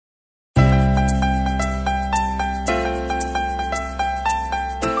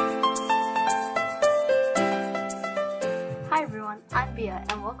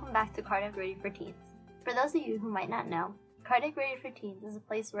welcome back to Kardec Ready for Teens. For those of you who might not know, Kardec Ready for Teens is a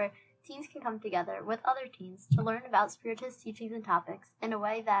place where teens can come together with other teens to learn about Spiritist teachings and topics in a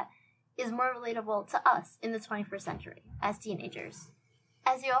way that is more relatable to us in the 21st century as teenagers.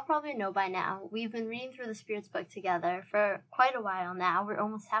 As you all probably know by now, we've been reading through the Spirits book together for quite a while now. We're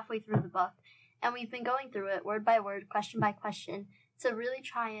almost halfway through the book, and we've been going through it word by word, question by question, to really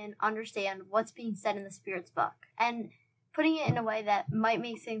try and understand what's being said in the Spirits book, and putting it in a way that might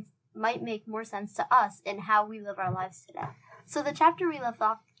make more sense to us in how we live our lives today. So the chapter we left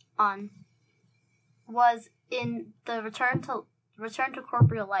off on was in the return to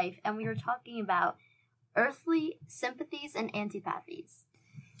corporeal life, and we were talking about earthly sympathies and antipathies.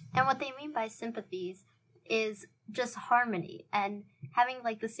 And what they mean by sympathies is just harmony and having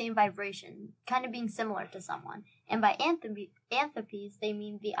like the same vibration, kind of being similar to someone. And by antipathies, they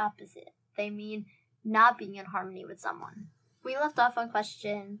mean the opposite. They mean not being in harmony with someone. We left off on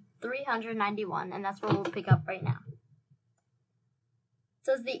question 391, and that's where we'll pick up right now.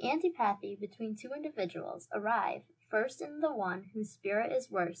 Does the antipathy between two individuals arrive first in the one whose spirit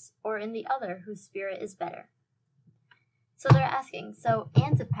is worse, or in the other whose spirit is better? So they're asking, so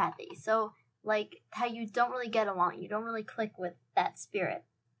antipathy, so like how you don't really get along, you don't really click with that spirit.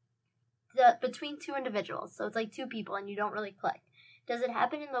 Between two individuals, so it's like two people and you don't really click. Does it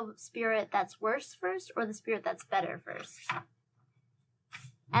happen in the spirit that's worse first, or the spirit that's better first?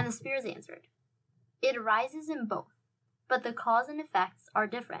 And the Spirits answered, it arises in both, but the cause and effects are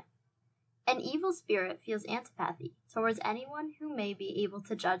different. An evil spirit feels antipathy towards anyone who may be able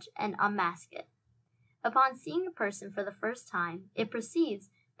to judge and unmask it. Upon seeing a person for the first time, it perceives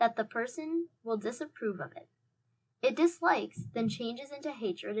that the person will disapprove of it. It dislikes, then changes into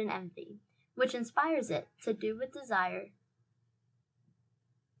hatred and envy, which inspires it the desire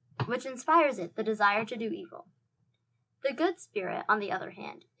to do evil. The good spirit, on the other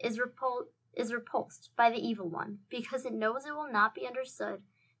hand, is repulsed by the evil one, because it knows it will not be understood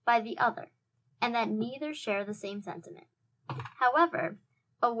by the other, and that neither share the same sentiment. However,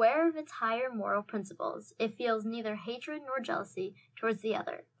 aware of its higher moral principles, it feels neither hatred nor jealousy towards the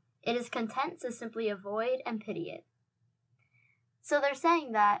other. It is content to simply avoid and pity it. So they're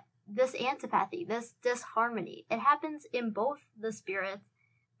saying that this antipathy, this disharmony, it happens in both the spirits,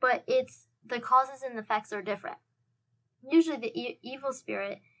 but the causes and effects are different. Usually the evil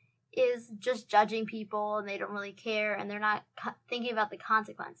spirit is just judging people and they don't really care and they're not thinking about the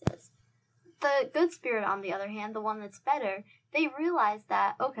consequences. The good spirit, on the other hand, the one that's better, they realize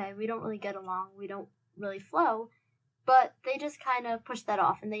that, okay, we don't really get along, we don't really flow, but they just kind of push that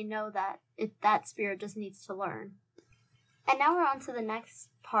off and they know that that spirit just needs to learn. And now we're on to the next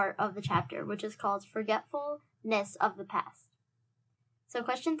part of the chapter, which is called Forgetfulness of the Past. So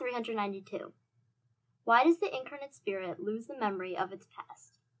question 392. Why does the incarnate spirit lose the memory of its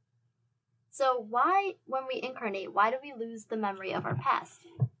past? So why, when we incarnate, why do we lose the memory of our past?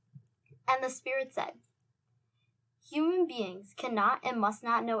 And the Spirit said, human beings cannot and must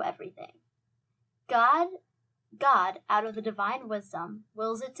not know everything. God, out of the divine wisdom,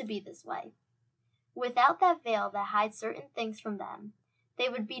 wills it to be this way. Without that veil that hides certain things from them, they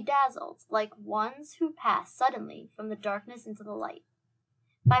would be dazzled like ones who pass suddenly from the darkness into the light.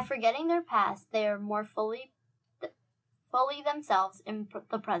 By forgetting their past, they are more fully themselves in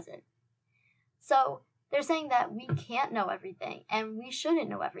the present. So they're saying that we can't know everything, and we shouldn't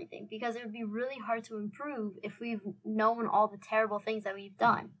know everything, because it would be really hard to improve if we've known all the terrible things that we've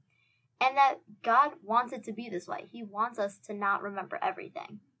done. And that God wants it to be this way. He wants us to not remember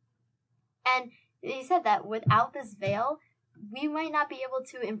everything. And he said that without this veil, we might not be able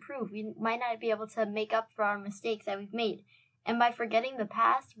to improve. We might not be able to make up for our mistakes that we've made. And by forgetting the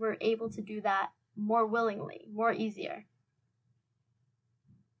past, we're able to do that more willingly, more easier.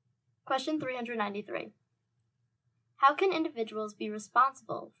 Question 393. How can individuals be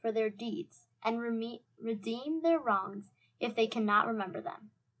responsible for their deeds and redeem their wrongs if they cannot remember them?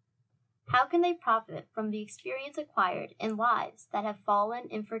 How can they profit from the experience acquired in lives that have fallen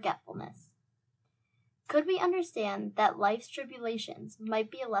in forgetfulness? Could we understand that life's tribulations might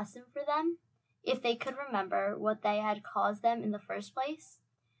be a lesson for them if they could remember what they had caused them in the first place?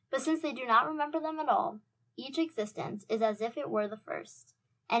 But since they do not remember them at all, each existence is as if it were the first,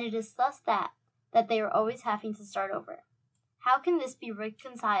 and it is thus that they are always having to start over. How can this be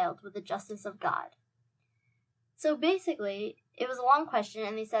reconciled with the justice of God? So basically, it was a long question,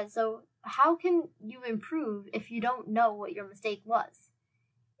 and they said, so how can you improve if you don't know what your mistake was?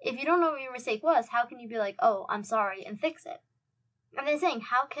 If you don't know what your mistake was, how can you be like, oh, I'm sorry, and fix it? And they're saying,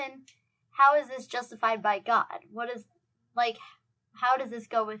 how is this justified by God? How does this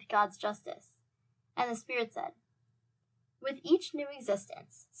go with God's justice? And the Spirit said, With each new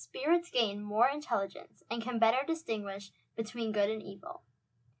existence, spirits gain more intelligence and can better distinguish between good and evil.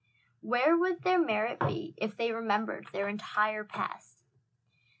 Where would their merit be if they remembered their entire past?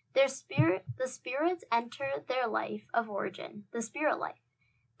 The spirits enter their life of origin, the spirit life.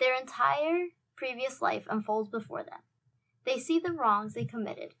 Their entire previous life unfolds before them. They see the wrongs they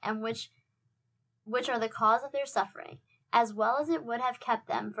committed and which are the cause of their suffering, as well as it would have kept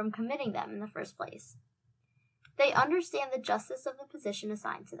them from committing them in the first place. They understand the justice of the position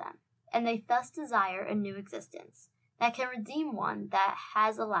assigned to them, and they thus desire a new existence that can redeem one that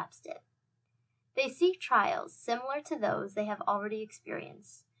has elapsed it. They seek trials similar to those they have already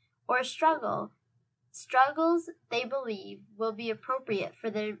experienced, or struggles they believe will be appropriate for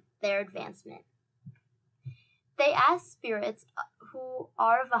their advancement. They ask spirits who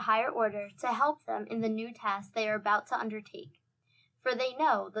are of a higher order to help them in the new task they are about to undertake, for they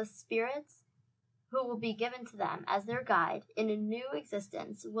know the spirits who will be given to them as their guide in a new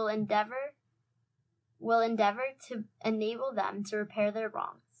existence will endeavor to enable them to repair their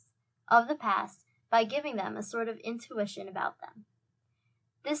wrongs of the past by giving them a sort of intuition about them.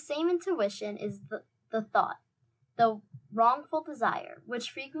 This same intuition is the thought, the wrongful desire,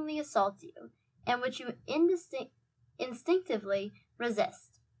 which frequently assaults you and which you instinctively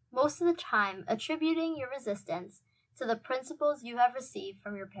resist, most of the time attributing your resistance to the principles you have received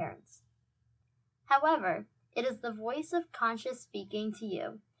from your parents. However, it is the voice of conscience speaking to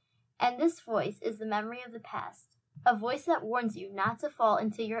you, and this voice is the memory of the past, a voice that warns you not to fall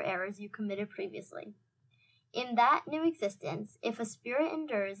into your errors you committed previously. In that new existence, if a spirit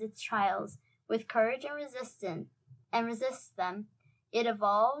endures its trials with courage and resists them, it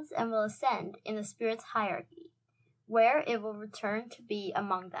evolves and will ascend in the spirit's hierarchy, where it will return to be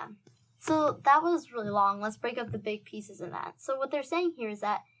among them. So that was really long. Let's break up the big pieces in that. So what they're saying here is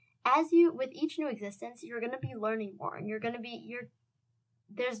that with each new existence, you're going to be learning more, and you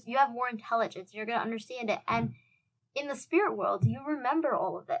have more intelligence, you're going to understand it. And in the spirit world, you remember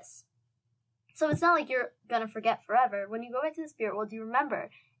all of this. So it's not like you're going to forget forever. When you go back to the spirit world, you remember.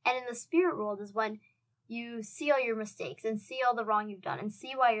 And in the spirit world is when you see all your mistakes and see all the wrong you've done and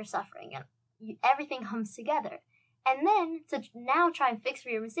see why you're suffering, and everything comes together. And then to now try and fix for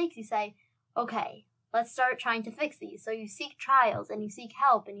your mistakes, you say, okay, let's start trying to fix these. So you seek trials and you seek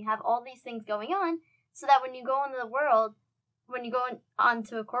help and you have all these things going on so that when you go into the world, when you go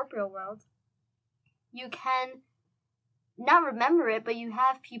onto a corporeal world, you can not remember it, but you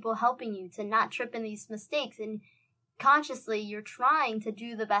have people helping you to not trip in these mistakes, and consciously you're trying to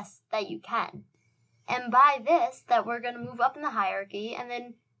do the best that you can. And by this, that we're going to move up in the hierarchy, and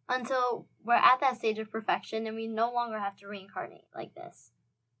then until we're at that stage of perfection and we no longer have to reincarnate like this.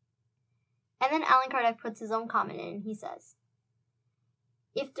 And then Allan Kardec puts his own comment in, and he says,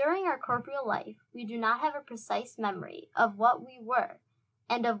 if during our corporeal life we do not have a precise memory of what we were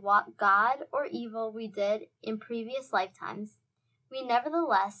and of what God or evil we did in previous lifetimes, we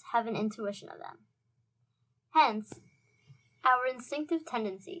nevertheless have an intuition of them. Hence, our instinctive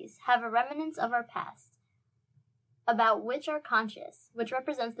tendencies have a remnants of our past, about which are conscious, which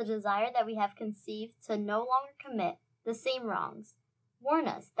represents the desire that we have conceived to no longer commit the same wrongs, warn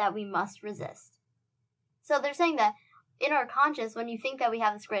us that we must resist. So they're saying that in our conscious, when you think that we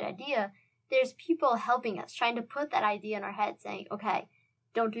have this great idea, there's people helping us, trying to put that idea in our head, saying, okay,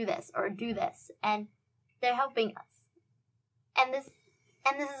 don't do this or do this, and they're helping us. And this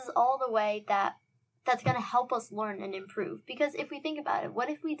is all the way that's going to help us learn and improve. Because if we think about it, what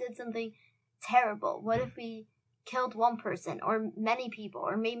if we did something terrible? What if we killed one person or many people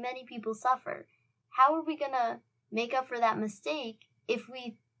or made many people suffer? How are we going to make up for that mistake if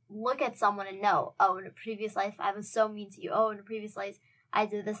we look at someone and know, oh, in a previous life I was so mean to you. Oh, in a previous life I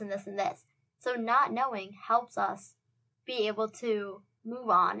did this and this and this. So not knowing helps us be able to move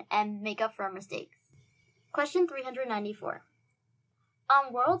on and make up for our mistakes. Question 394.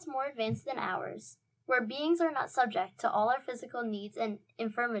 On worlds more advanced than ours, where beings are not subject to all our physical needs and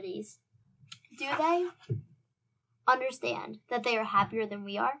infirmities, do they understand that they are happier than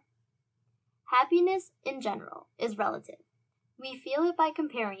we are? Happiness, in general, is relative. We feel it by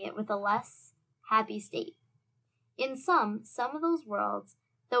comparing it with a less happy state. In some of those worlds,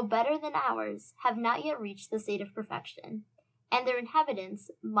 though better than ours, have not yet reached the state of perfection, and their inhabitants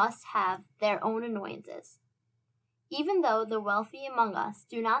must have their own annoyances. Even though the wealthy among us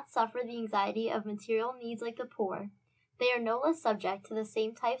do not suffer the anxiety of material needs like the poor, they are no less subject to the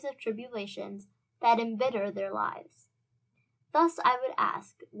same types of tribulations that embitter their lives. Thus I would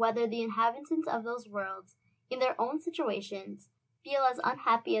ask whether the inhabitants of those worlds, in their own situations, feel as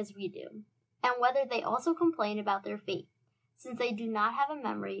unhappy as we do, and whether they also complain about their fate, since they do not have a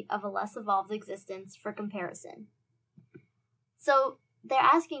memory of a less evolved existence for comparison. So they're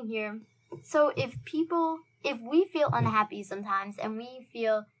asking here, so if we feel unhappy sometimes and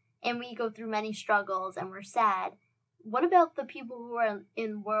we go through many struggles and we're sad, what about the people who are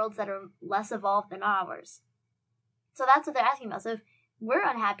in worlds that are less evolved than ours? So that's what they're asking about. So if we're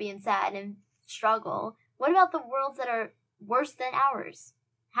unhappy and sad and struggle, what about the worlds that are worse than ours?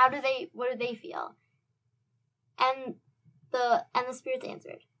 What do they feel? And the spirits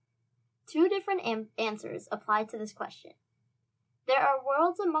answered. Two different answers apply to this question. There are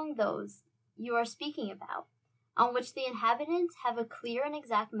worlds among those you are speaking about, on which the inhabitants have a clear and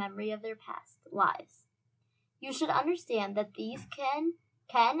exact memory of their past lives. You should understand that these can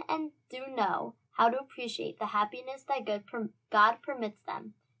and do know how to appreciate the happiness that God permits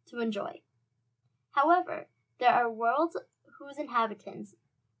them to enjoy. However, there are worlds whose inhabitants'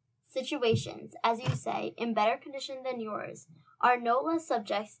 situations, as you say, in better condition than yours, are no less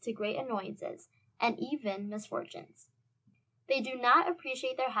subject to great annoyances and even misfortunes. They do not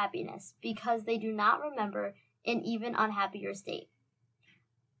appreciate their happiness because they do not remember an even unhappier state.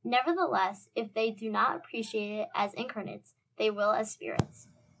 Nevertheless, if they do not appreciate it as incarnates, they will as spirits.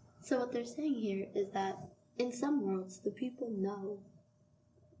 So what they're saying here is that in some worlds, the people know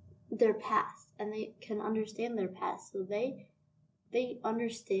their past and they can understand their past. So they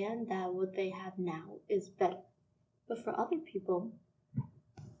understand that what they have now is better. But for other people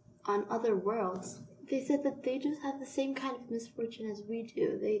on other worlds, they said that they just have the same kind of misfortune as we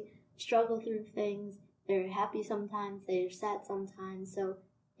do. They struggle through things. They're happy sometimes. They're sad sometimes. So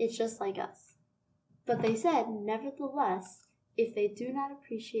it's just like us. But they said, nevertheless, if they do not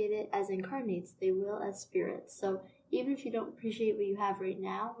appreciate it as incarnates, they will as spirits. So even if you don't appreciate what you have right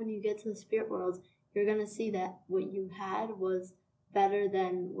now, when you get to the spirit worlds, you're going to see that what you had was better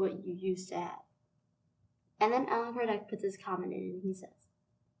than what you used to have. And then Allan Kardec puts his comment in and he says,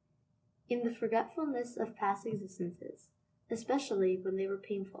 in the forgetfulness of past existences, especially when they were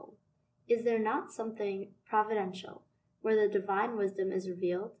painful, is there not something providential where the divine wisdom is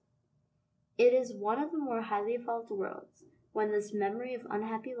revealed? It is one of the more highly evolved worlds when this memory of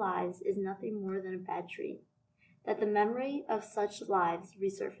unhappy lives is nothing more than a bad dream, that the memory of such lives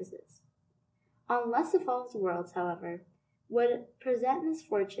resurfaces. On less evolved worlds, however, would present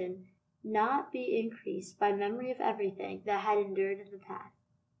misfortune not be increased by memory of everything that had endured in the past.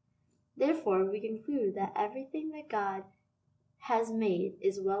 Therefore, we conclude that everything that God has made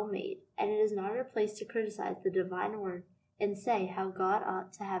is well made, and it is not our place to criticize the divine work and say how God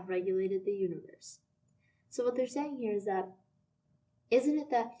ought to have regulated the universe. So what they're saying here is that, isn't it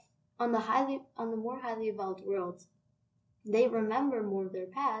that on the more highly evolved worlds, they remember more of their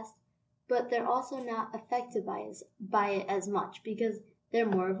past, but they're also not affected by it as much because they're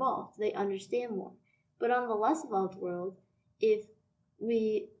more evolved. They understand more. But on the less evolved world, if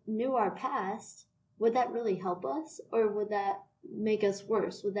we knew our past, would that really help us, or would that make us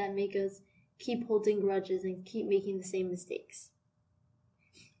worse? Would that make us keep holding grudges and keep making the same mistakes?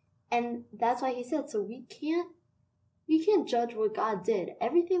 And that's why he said, so we can't judge what God did.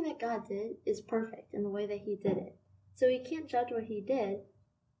 Everything that God did is perfect in the way that he did it. So we can't judge what he did,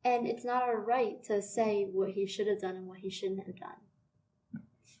 and it's not our right to say what he should have done and what he shouldn't have done.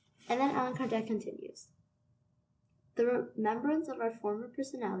 And then Allan Kardec continues. The remembrance of our former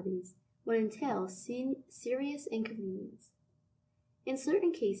personalities would entail serious inconvenience. In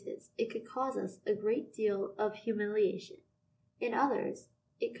certain cases, it could cause us a great deal of humiliation. In others,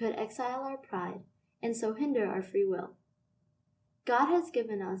 it could exile our pride and so hinder our free will. God has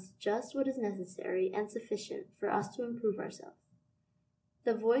given us just what is necessary and sufficient for us to improve ourselves.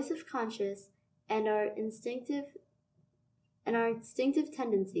 The voice of conscience and our instinctive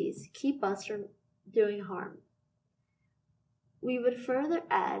tendencies keep us from doing harm. We would further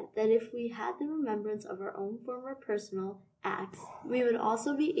add that if we had the remembrance of our own former personal acts, we would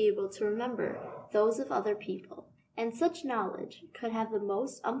also be able to remember those of other people, and such knowledge could have the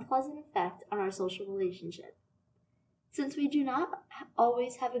most unpleasant effect on our social relationship. Since we do not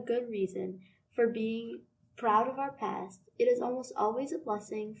always have a good reason for being proud of our past, it is almost always a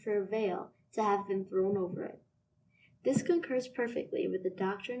blessing for a veil to have been thrown over it. This concurs perfectly with the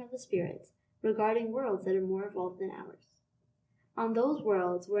doctrine of the spirits regarding worlds that are more evolved than ours. On those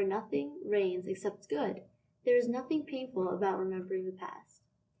worlds where nothing reigns except good, there is nothing painful about remembering the past.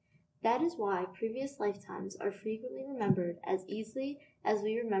 That is why previous lifetimes are frequently remembered as easily as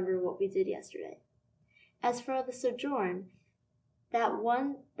we remember what we did yesterday. As for the sojourn, that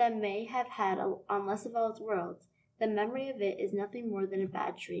one that may have had on less evolved worlds, the memory of it is nothing more than a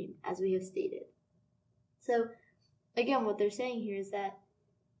bad dream, as we have stated. So, again, what they're saying here is that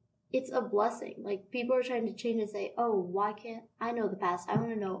it's a blessing. Like, people are trying to change and say, oh, why can't I know the past? I want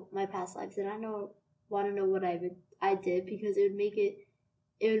to know my past lives, and I want to know what I did because it would make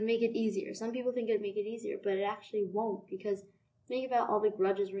it easier. Some people think it would make it easier, but it actually won't, because think about all the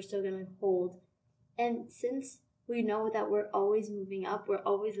grudges we're still going to hold. And since we know that we're always moving up, we're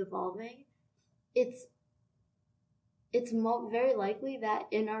always evolving, it's very likely that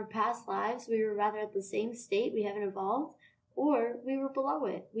in our past lives we were rather at the same state, we haven't evolved, or we were below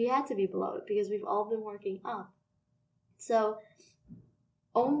it. We had to be below it because we've all been working up. So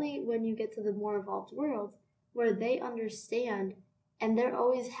only when you get to the more evolved world where they understand and they're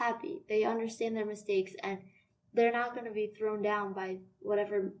always happy, they understand their mistakes and they're not going to be thrown down by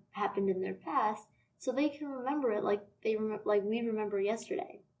whatever happened in their past, so they can remember it like we remember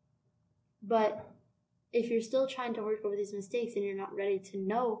yesterday. But if you're still trying to work over these mistakes and you're not ready to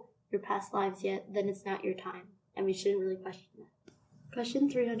know your past lives yet, then it's not your time, and we shouldn't really question that. Question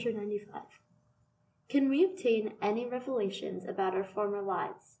 395. Can we obtain any revelations about our former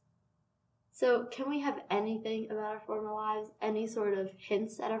lives? So, can we have anything about our former lives? Any sort of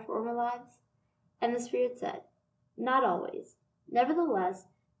hints at our former lives? And the Spirit said, not always. Nevertheless,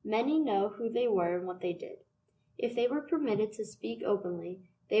 many know who they were and what they did. If they were permitted to speak openly,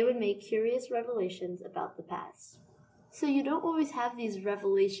 they would make curious revelations about the past. So you don't always have these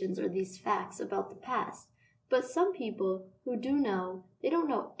revelations or these facts about the past. But some people who do know, they don't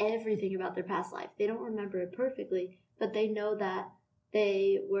know everything about their past life. They don't remember it perfectly, but they know that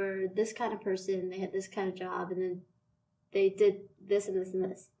they were this kind of person, they had this kind of job, and then they did this and this and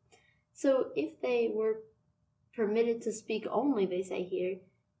this. So if they were permitted to speak only, they say here,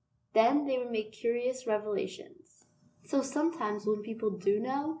 then they would make curious revelations. So sometimes when people do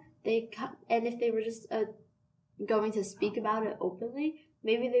know, and if they were just going to speak about it openly,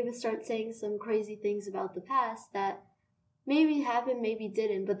 maybe they would start saying some crazy things about the past that maybe happened, maybe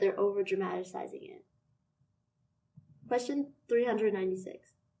didn't, but they're over dramatizing it. Question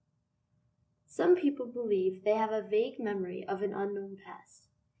 396. Some people believe they have a vague memory of an unknown past.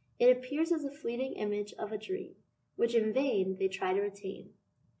 It appears as a fleeting image of a dream, which in vain they try to retain.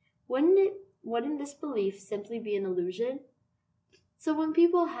 Wouldn't this belief simply be an illusion? So when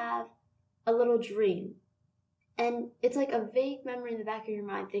people have a little dream, and it's like a vague memory in the back of your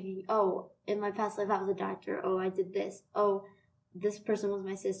mind thinking, oh, in my past life I was a doctor, oh, I did this, oh, this person was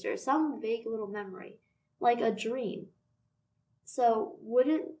my sister, some vague little memory, like a dream. So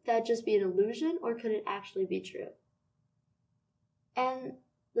wouldn't that just be an illusion, or could it actually be true? And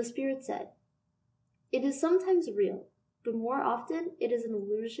the Spirit said, it is sometimes real, but more often it is an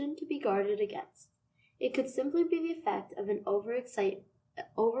illusion to be guarded against. It could simply be the effect of an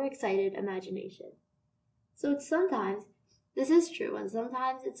overexcited imagination. So sometimes this is true, and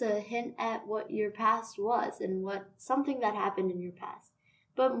sometimes it's a hint at what your past was and what something that happened in your past.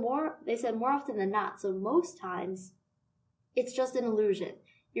 But they said more often than not, so most times it's just an illusion.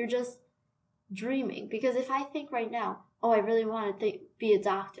 You're just dreaming. Because if I think right now, oh, I really want to be a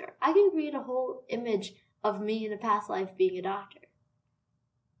doctor, I can create a whole image of me in a past life being a doctor.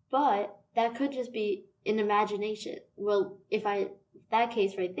 But that could just be an imagination. Well, that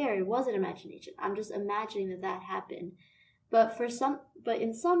case right there, it was an imagination. I'm just imagining that happened. But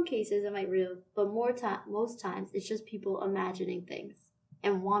in some cases it might be real, but most times it's just people imagining things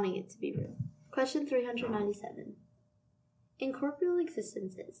and wanting it to be real. Question 397. In corporeal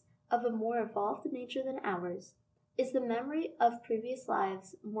existences of a more evolved nature than ours, is the memory of previous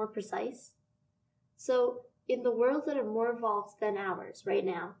lives more precise? So, in the worlds that are more evolved than ours right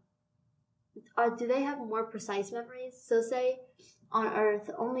now, do they have more precise memories? So say, on Earth,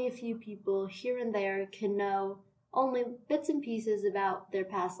 only a few people here and there can know only bits and pieces about their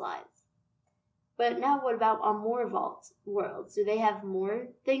past lives. But now what about on more evolved worlds? Do they have more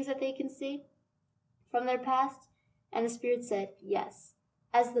things that they can see from their past? And the Spirit said, yes.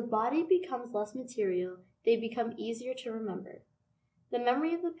 As the body becomes less material, they become easier to remember. The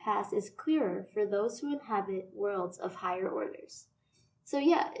memory of the past is clearer for those who inhabit worlds of higher orders. So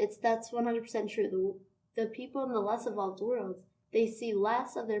yeah, that's 100% true. The people in the less evolved worlds, they see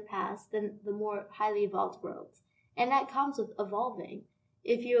less of their past than the more highly evolved worlds. And that comes with evolving.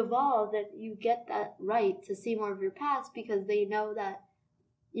 If you evolve, then you get that right to see more of your past because they know that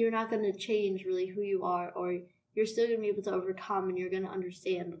you're not going to change really who you are, or you're still going to be able to overcome and you're going to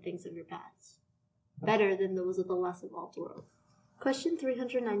understand the things of your past better than those of the less evolved world. Question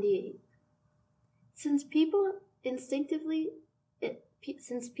 398. Since people's instinctive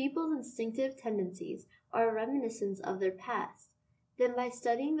tendencies are a reminiscence of their past, then by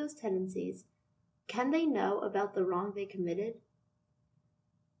studying those tendencies, can they know about the wrong they committed?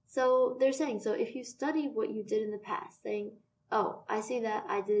 So they're saying, so if you study what you did in the past, saying, oh, I see that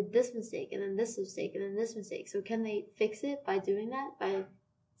I did this mistake, and then this mistake, and then this mistake. So can they fix it by doing that, by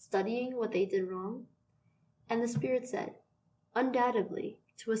studying what they did wrong? And the Spirit said, "Undoubtedly,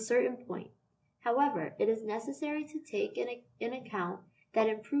 to a certain point. However, it is necessary to take in account that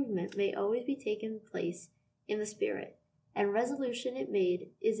improvement may always be taking place in the Spirit, and resolution it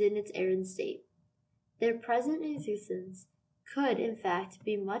made is in its errand state. Their present existence could, in fact,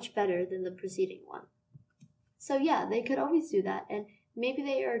 be much better than the preceding one." So yeah, they could always do that, and maybe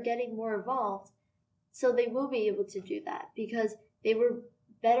they are getting more evolved, so they will be able to do that, because they were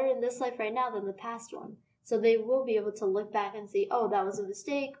better in this life right now than the past one. So they will be able to look back and see, oh, that was a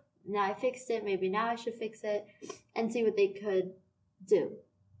mistake, now I fixed it, maybe now I should fix it, and see what they could do.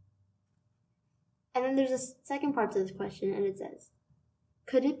 And then there's a second part to this question, and it says,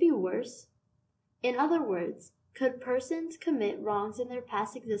 could it be worse? In other words, could persons commit wrongs in their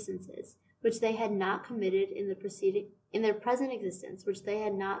past existences, which they had not committed in their present existence, which they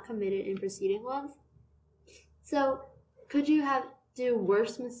had not committed in preceding ones? So, could you do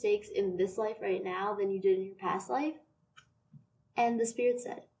worse mistakes in this life right now than you did in your past life? And the Spirit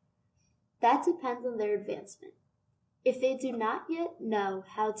said, that depends on their advancement. If they do not yet know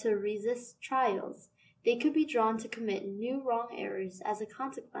how to resist trials, they could be drawn to commit new wrong errors as a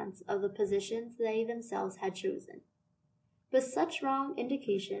consequence of the positions they themselves had chosen. But such wrong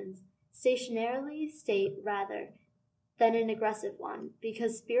indications stationarily state rather than an aggressive one,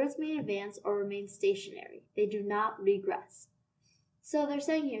 because spirits may advance or remain stationary. They do not regress. So they're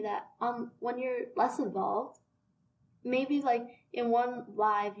saying here that when you're less evolved, maybe like in one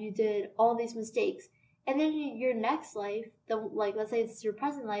life you did all these mistakes, and then in your next life, let's say it's your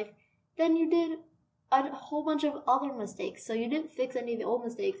present life, then you did a whole bunch of other mistakes. So you didn't fix any of the old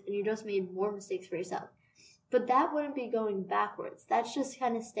mistakes, and you just made more mistakes for yourself. But that wouldn't be going backwards. That's just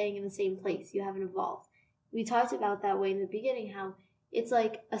kind of staying in the same place. You haven't evolved. We talked about that way in the beginning, how it's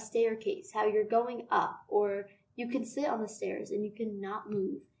like a staircase, how you're going up, or you can sit on the stairs and you cannot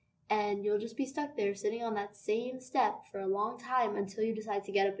move, and you'll just be stuck there sitting on that same step for a long time until you decide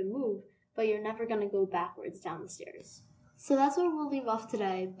to get up and move, but you're never going to go backwards down the stairs. So that's where we'll leave off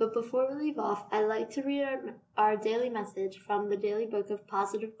today, but before we leave off, I'd like to read our daily message from the Daily Book of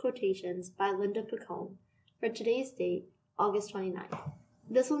Positive Quotations by Linda Picone for today's date, August 29th.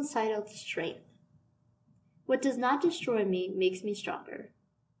 This one's titled Strength. What does not destroy me makes me stronger.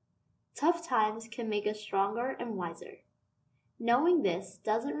 Tough times can make us stronger and wiser. Knowing this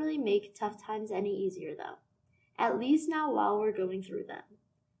doesn't really make tough times any easier though, at least not while we're going through them.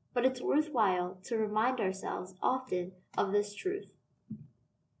 But it's worthwhile to remind ourselves often of this truth.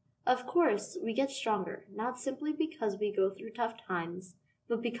 Of course, we get stronger, not simply because we go through tough times,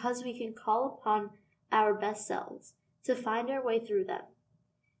 but because we can call upon our best selves to find our way through them.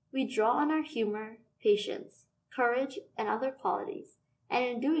 We draw on our humor, patience, courage, and other qualities, and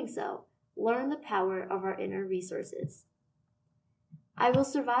in doing so, learn the power of our inner resources. I will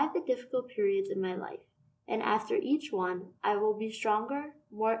survive the difficult periods in my life, and after each one, I will be stronger,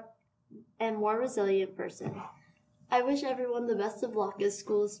 more resilient person. I wish everyone the best of luck as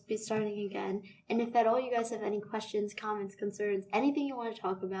schools be starting again, and if at all you guys have any questions, comments, concerns, anything you want to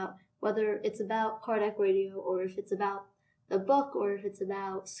talk about, whether it's about Kardec Radio, or if it's about the book, or if it's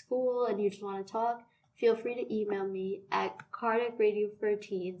about school and you just want to talk, feel free to email me at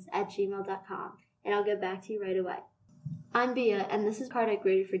kardecradioforteens@gmail.com, and I'll get back to you right away. I'm Bia, and this is Kardec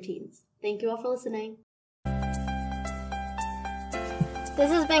Radio for Teens. Thank you all for listening. This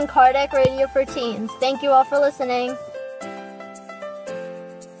has been Kardec Radio for Teens. Thank you all for listening.